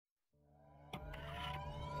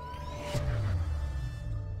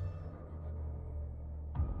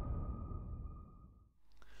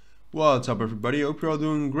What's up, everybody? Hope you're all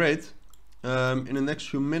doing great. In the next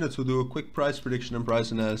few minutes we'll do a quick price prediction and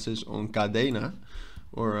price analysis on Kadena,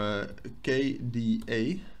 or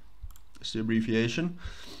KDA is the abbreviation.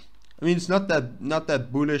 I mean, it's not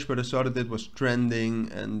that bullish, but I saw that it was trending,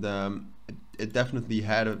 and it definitely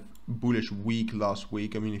had a bullish week last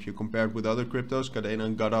week. I mean, if you compare it with other cryptos,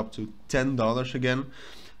 Kadena got up to $10 again,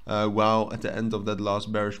 while at the end of that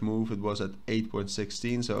last bearish move it was at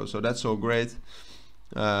 8.16. So that's all great.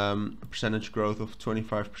 A percentage growth of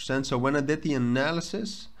 25%. So when I did the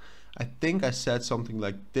analysis, I think I said something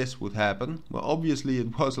like this would happen. Well, obviously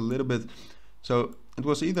it was a little bit, so it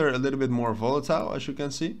was either a little bit more volatile, as you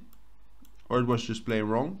can see, or it was just plain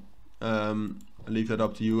wrong. I leave that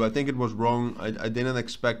up to you. I think it was wrong. I didn't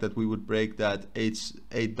expect that we would break that $8,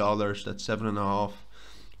 that 7.5,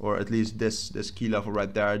 or at least this key level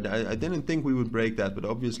right there. I didn't think we would break that, but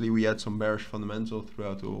obviously we had some bearish fundamental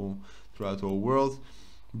throughout the whole world.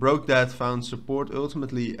 Broke that, found support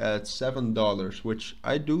ultimately at $7, which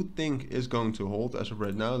I do think is going to hold as of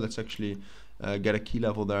right now. Let's actually get a key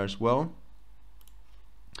level there as well.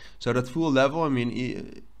 So that full level, I mean,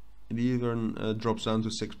 it even drops down to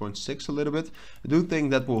 6.6 a little bit. I do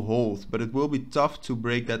think that will hold, but it will be tough to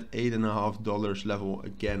break that $8.5 level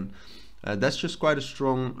again. That's just quite a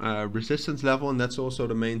strong resistance level, and that's also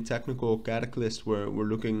the main technical catalyst we're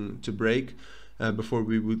looking to break before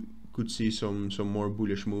we could see some more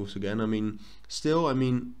bullish moves again. I mean, still, I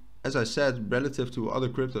mean, as I said, relative to other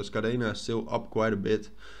cryptos, Kadena is still up quite a bit.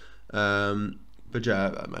 But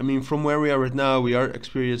yeah, I mean, from where we are right now, we are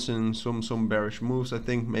experiencing some bearish moves. I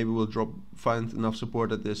think maybe we'll find enough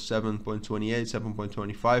support at this 7.28,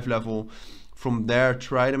 7.25 level. From there,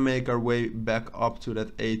 try to make our way back up to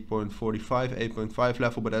that 8.45, 8.5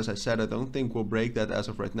 level. But as I said, I don't think we'll break that as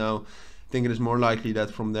of right now. I think it is more likely that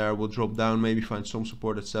from there we'll drop down, maybe find some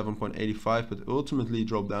support at 7.85, but ultimately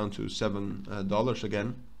drop down to $7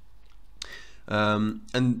 again.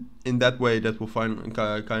 And in that way, that will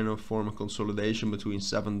kind of form a consolidation between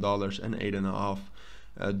 $7 and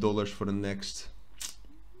 $8.5 for the next,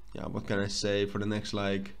 yeah, what can I say, for the next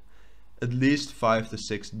like at least 5 to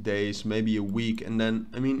 6 days, maybe a week. And then,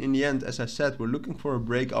 I mean, in the end, as I said, we're looking for a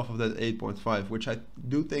break off of that 8.5, which I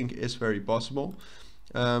do think is very possible.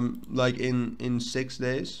 Like in 6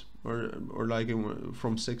 days, or like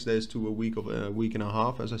from 6 days to a week and a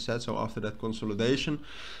half, as I said. So after that consolidation,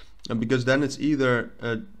 and because then it's either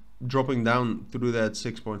dropping down through that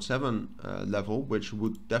 6.7 level, which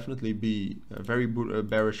would definitely be very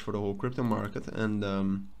bearish for the whole crypto market,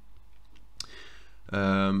 and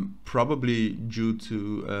probably due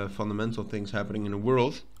to fundamental things happening in the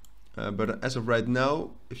world. But as of right now,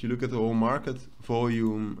 if you look at the whole market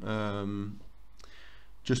volume,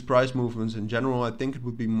 just price movements in general, I think it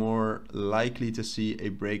would be more likely to see a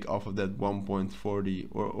break off of that 1.40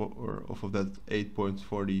 or off of that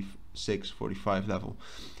 8.46, 45 level.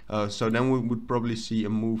 So then we would probably see a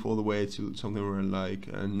move all the way to something around like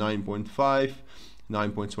 9.5,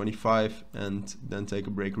 9.25, and then take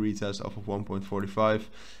a break retest off of 1.45.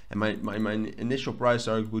 And my initial price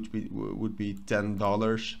target would be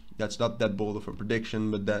 $10. That's not that bold of a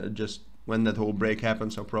prediction, but that just when that whole break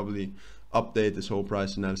happens, I'll probably update this whole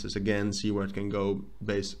price analysis again, see where it can go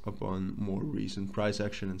based upon more recent price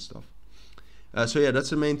action and stuff. So yeah,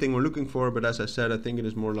 that's the main thing we're looking for. But as I said, I think it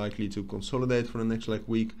is more likely to consolidate for the next like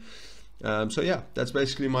week. So yeah, that's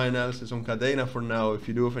basically my analysis on Kadena for now. If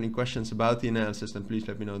you do have any questions about the analysis, then please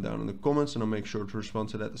let me know down in the comments, and I'll make sure to respond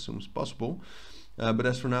to that as soon as possible. But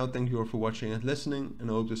as for now, thank you all for watching and listening, and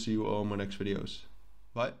I hope to see you all in my next videos.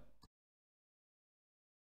 Bye.